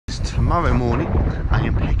tomorrow morning I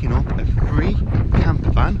am picking up a free camper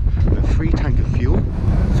van with a free tank of fuel.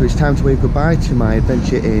 So it's time to wave goodbye to my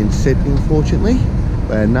adventure in Sydney, unfortunately,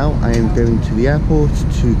 where now I am going to the airport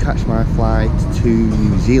to catch my flight to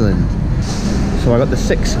New Zealand. So I got the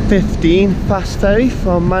 6:15 fast ferry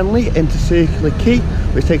from Manly into Circular Quay,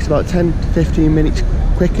 which takes about 10 to 15 minutes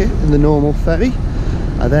quicker than the normal ferry.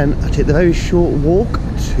 And then I take the very short walk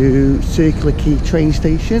to Circular Quay train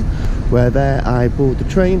station, where there I board the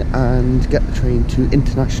train and get the train to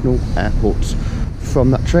international airports.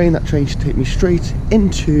 From that train should take me straight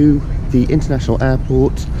into the international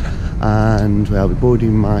airport, and where I'll be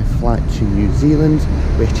boarding my flight to New Zealand,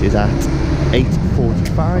 which is at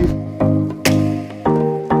 8:45.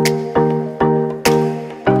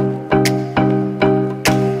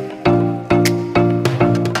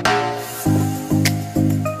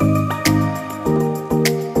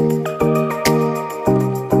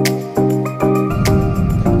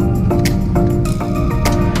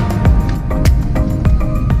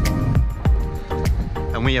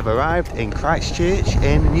 We have arrived in Christchurch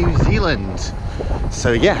in New Zealand.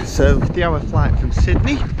 So yeah, so 3-hour flight from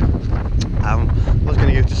Sydney. I was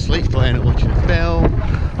going to go to sleep but I ended up watching a film.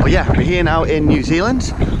 But yeah, we're here now in New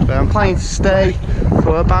Zealand, where I'm planning to stay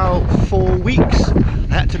for about 4 weeks.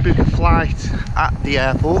 I had to book a flight at the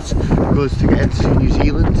airport because to get into New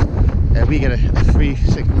Zealand we get a free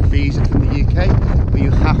 6-month visa from the UK, but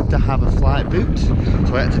you have to have a flight booked.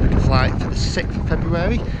 So I had to book a flight for the 6th of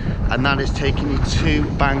February, and that is taking me to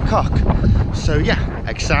Bangkok. So yeah,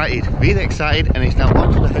 excited, really excited, and it's now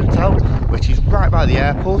on to the hotel, which is right by the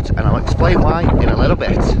airport, and I'll explain why in a little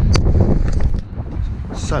bit.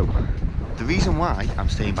 So the reason why I'm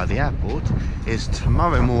staying by the airport is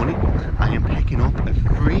tomorrow morning I am picking up a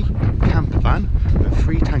free camper van with a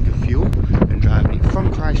free tank of fuel and driving it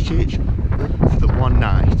from Christchurch for the one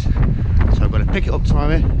night. So I'm going to pick it up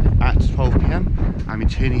tomorrow at 12 PM. I'm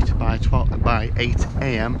returning to by 8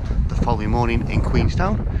 AM the following morning in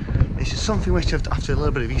Queenstown. This is something which I've, after a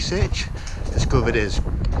little bit of research, discovered is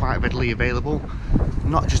quite readily available,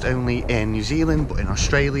 not just only in New Zealand but in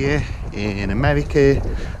Australia, in America,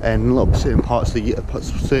 and certain parts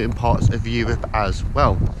of Europe as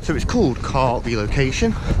well. So it's called car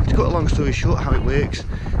relocation. To cut a long story short, how it works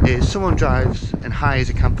is someone drives and hires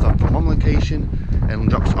a camper van from one location and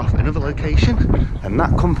drops it off at another location, and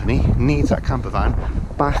that company needs that camper van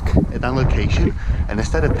back at that location, and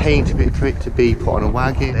instead of paying for it to be put on a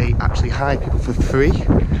wagon, they actually hire people for free,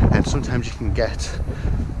 and sometimes you can get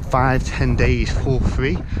 5-10 days for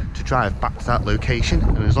free to drive back to that location,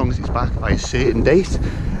 and as long as it's back by a certain date,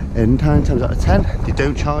 and 9 times out of 10 they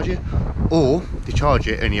don't charge you, or they charge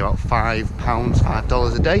you only about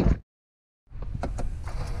 $5 a day.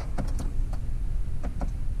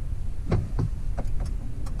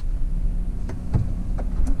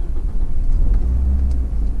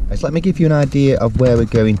 So let me give you an idea of where we're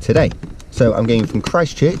going today. So I'm going from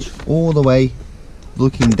Christchurch all the way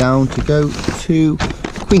looking down to go to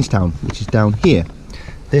Queenstown, which is down here.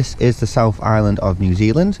 This is the South Island of New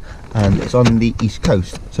Zealand, and it's on the east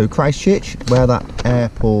coast. So Christchurch, where that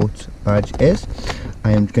airport badge is,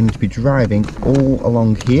 I am going to be driving all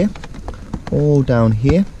along here, all down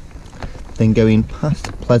here, then going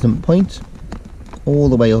past Pleasant Point, all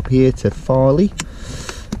the way up here to Farley,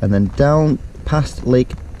 and then down past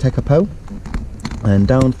Lake Tekapo, and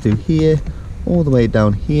down through here, all the way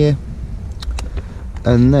down here,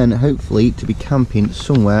 and then hopefully to be camping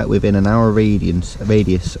somewhere within an hour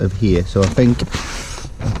radius of here. So I think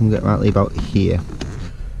I can get rightly about here.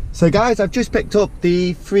 So guys, I've just picked up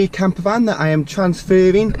the free camper van that I am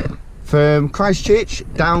transferring from Christchurch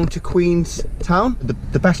down to Queenstown.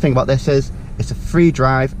 The best thing about this is it's a free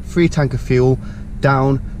drive, free tank of fuel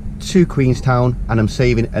down to Queenstown, and I'm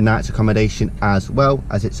saving a night's accommodation as well,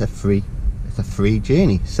 as it's a free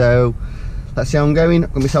journey. So let's see how I'm going.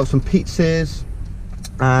 I'm going to myself some pizzas,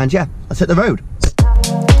 and yeah, let's hit the road.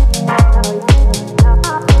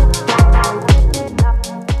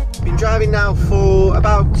 Been driving now for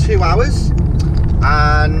about 2 hours,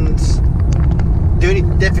 and the only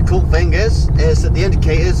difficult thing is that the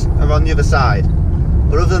indicators are on the other side.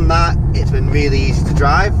 But other than that, it's been really easy to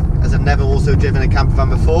drive, as I've never also driven a camper van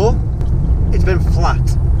before. It's been flat,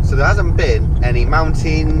 so there hasn't been any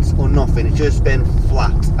mountains or nothing. It's just been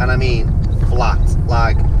flat, and I mean flat.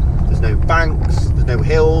 Like, there's no banks, there's no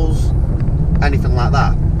hills, anything like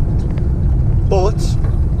that. But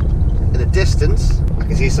in the distance, I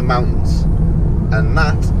can see some mountains, and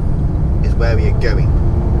that is where we are going,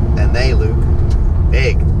 and they look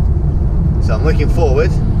big. So I'm looking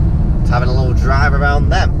forward to having a little drive around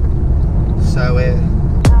them. So yeah,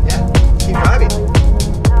 keep driving.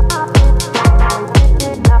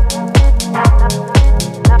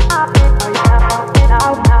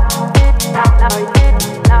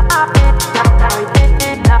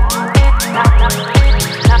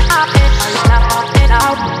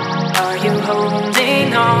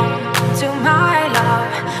 to my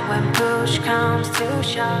love when push comes to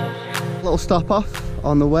shove. Little stop off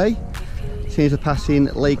on the way. Seems we're passing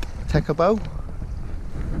Lake Tekapo,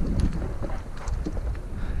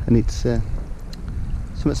 and it's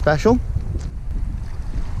something special.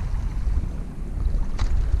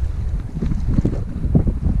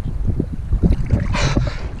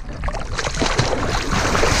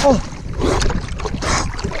 Oh!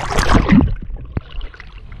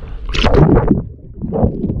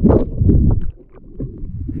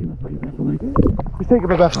 Just take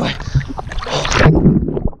my breath away.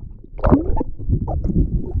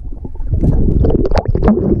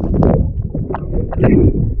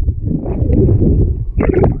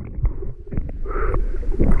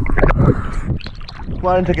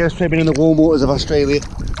 Why didn't I go swimming in the warm waters of Australia?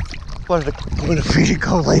 Why did I go in a freezing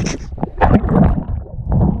cold lake?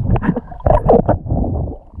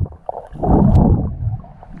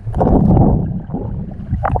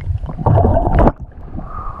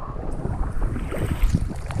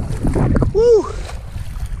 Woo!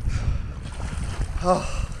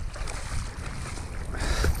 Oh.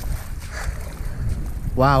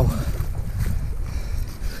 Wow.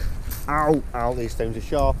 Ow, ow, these stones are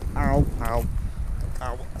sharp. Ow, ow,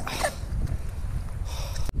 ow.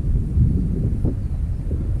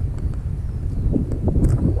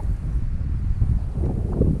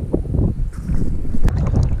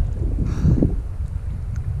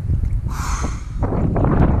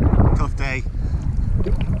 Tough day.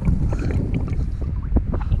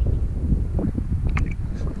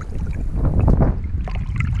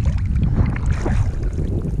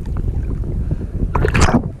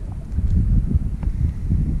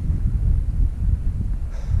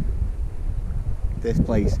 This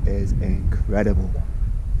place is incredible.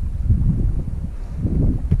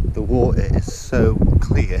 The water is so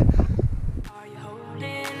clear. Are you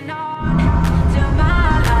holding on to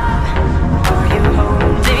my love? Are you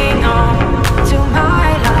holding on to my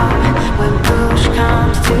love when push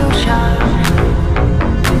comes to shove?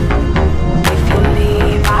 If you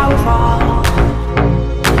leave, I will fall.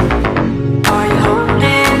 Are you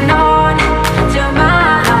holding on to my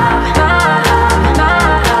love?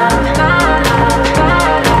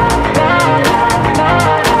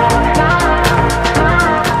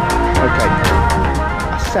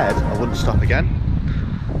 Said I wouldn't stop again,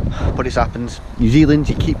 but it's happened. New Zealand,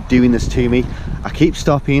 you keep doing this to me. I keep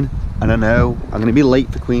stopping, and I know I'm going to be late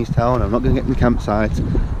for Queenstown. I'm not going to get in the campsite,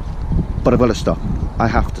 but I've got to stop. I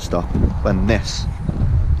have to stop when this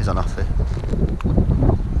is on offer.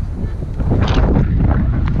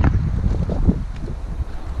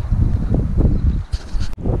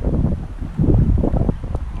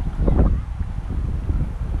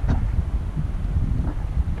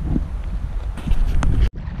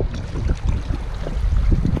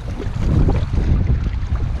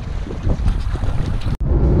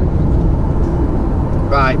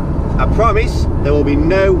 Right, I promise there will be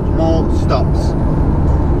no more stops.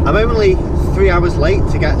 I'm only 3 hours late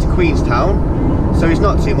to get to Queenstown, so it's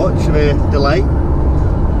not too much of a delay.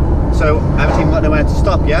 So I haven't even got nowhere to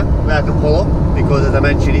stop yet, where I can pull up, because as I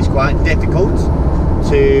mentioned, it's quite difficult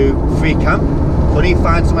to free camp. So I need to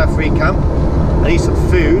find somewhere free camp, I need some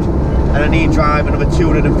food, and I need to drive another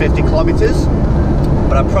 250 kilometres.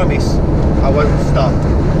 But I promise I won't stop.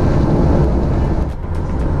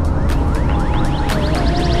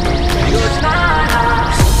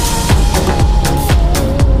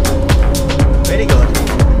 Very good. I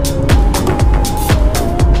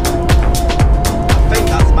think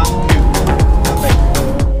that's Mount Cook. I think.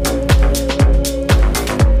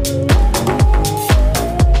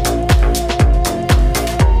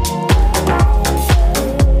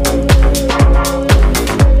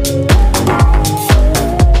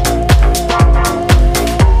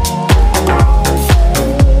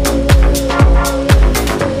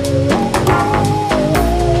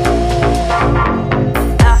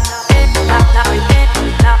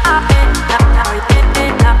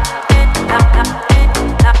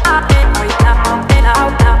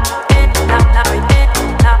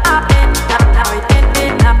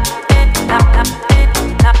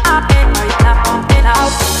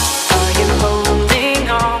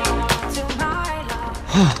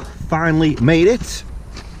 Finally made it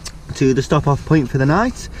to the stop off point for the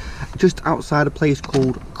night, just outside a place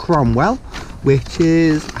called Cromwell, which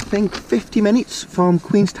is I think 50 minutes from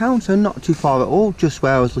Queenstown, so not too far at all, just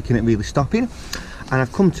where I was looking at really stopping. And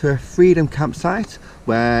I've come to a freedom campsite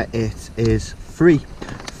where it is free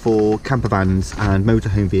for campervans and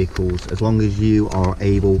motorhome vehicles, as long as you are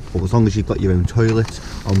able, or as long as you've got your own toilet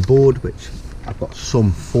on board, which I've got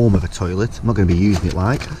some form of a toilet. I'm not going to be using it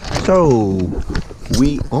like. So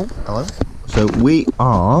we, oh hello. So we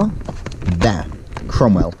are there,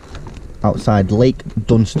 Cromwell, outside Lake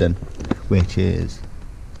Dunstan, which is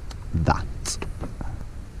that.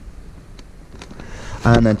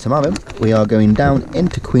 And then tomorrow we are going down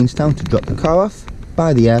into Queenstown to drop the car off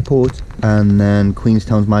by the airport, and then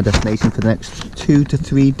Queenstown's my destination for the next 2 to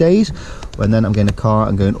 3 days. And then I'm getting a car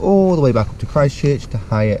and going all the way back up to Christchurch to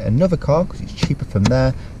hire another car because it's cheaper from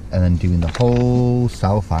there, and then doing the whole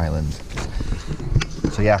South Island.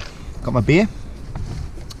 So yeah, got my beer,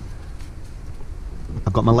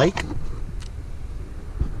 I've got my lake,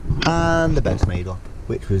 and the bed's made up,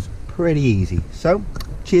 which was pretty easy. So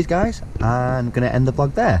cheers guys, and I'm going to end the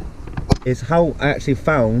vlog there. Is how I actually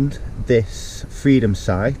found this Freedom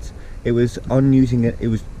site. It was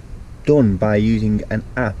done by using an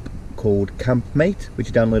app called Mate, which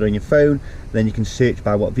you download on your phone. Then you can search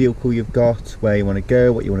by what vehicle you've got, where you want to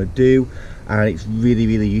go, what you want to do, and it's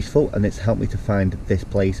really useful, and it's helped me to find this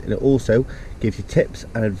place. And it also gives you tips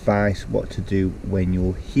and advice what to do when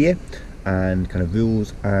you're here, and kind of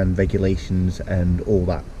rules and regulations and all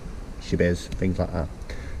that shibiz, things like that.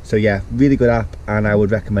 So yeah, really good app, and I would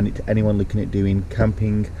recommend it to anyone looking at doing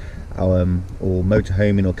camping or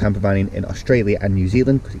motorhoming or campervanning in Australia and New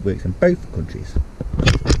Zealand, because it works in both countries.